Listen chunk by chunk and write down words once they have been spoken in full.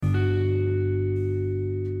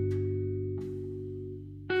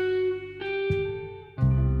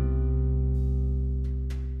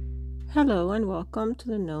Hello and welcome to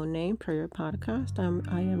the No Name Prayer Podcast.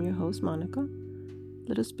 I am your host, Monica.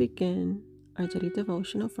 Let us begin our daily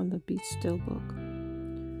devotional from the Be Still book.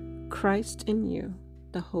 Christ in you,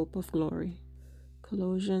 the hope of glory.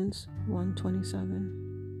 Colossians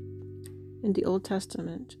 1:27. In the Old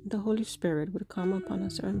Testament, the Holy Spirit would come upon a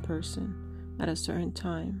certain person at a certain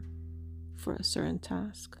time for a certain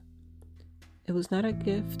task. It was not a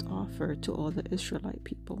gift offered to all the Israelite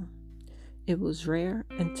people. It was rare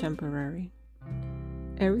and temporary.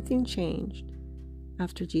 Everything changed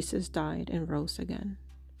after Jesus died and rose again.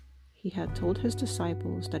 He had told his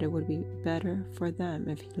disciples that it would be better for them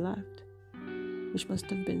if he left, which must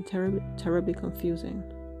have been terribly confusing.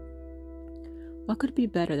 What could be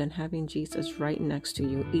better than having Jesus right next to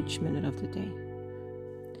you each minute of the day?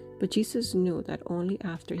 But Jesus knew that only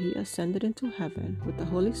after he ascended into heaven would the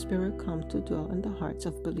Holy Spirit come to dwell in the hearts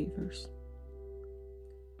of believers.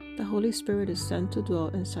 The Holy Spirit is sent to dwell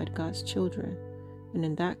inside God's children, and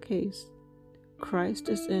in that case, Christ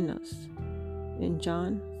is in us. In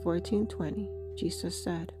John 14:20, Jesus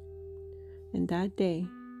said, "In that day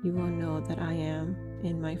you will know that I am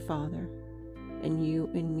in my Father, and you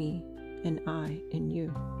in me, and I in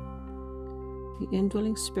you." The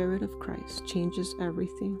indwelling Spirit of Christ changes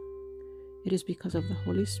everything. It is because of the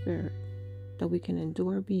Holy Spirit that we can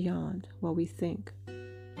endure beyond what we think,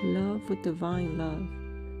 love with divine love,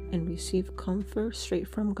 and receive comfort straight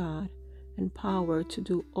from God and power to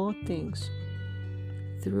do all things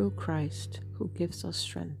through Christ who gives us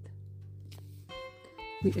strength.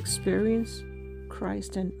 We experience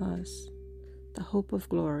Christ in us, the hope of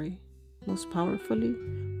glory, most powerfully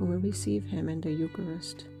when we receive Him in the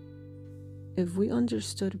Eucharist. If we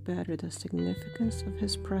understood better the significance of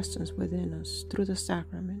His presence within us through the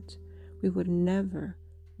sacrament, we would never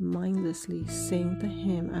mindlessly sing the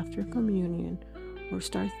hymn after communion or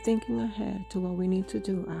start thinking ahead to what we need to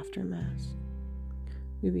do after Mass.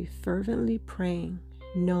 We'd be fervently praying,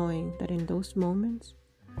 knowing that in those moments,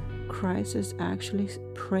 Christ is actually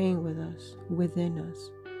praying with us, within us.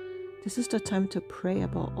 This is the time to pray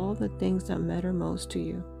about all the things that matter most to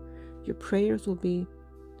you. Your prayers will be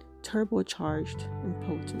turbocharged and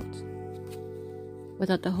potent.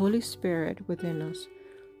 Without the Holy Spirit within us,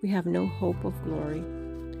 we have no hope of glory,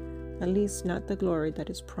 at least not the glory that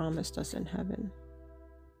is promised us in heaven.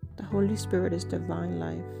 The Holy Spirit is divine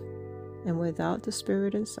life, and without the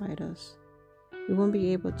Spirit inside us, we won't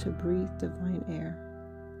be able to breathe divine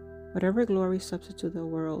air. Whatever glory substitute the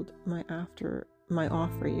world might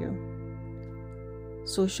offer you,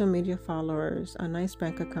 social media followers, a nice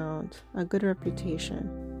bank account, a good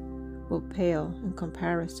reputation, will pale in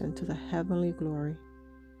comparison to the heavenly glory.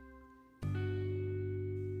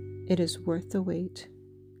 It is worth the wait.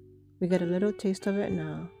 We get a little taste of it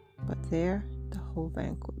now, but there, the whole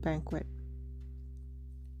banquet.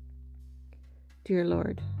 Dear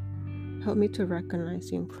Lord, help me to recognize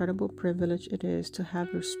the incredible privilege it is to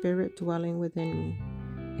have your Spirit dwelling within me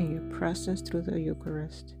and your presence through the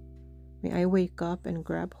Eucharist. May I wake up and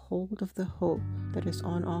grab hold of the hope that is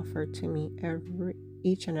on offer to me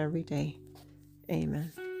each and every day.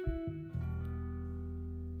 Amen.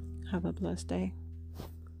 Have a blessed day.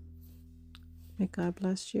 May God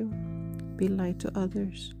bless you. Be light to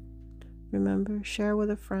others. Remember, share with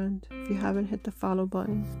a friend. If you haven't hit the follow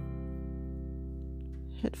button,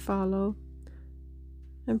 hit follow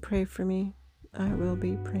and pray for me. I will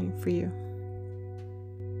be praying for you.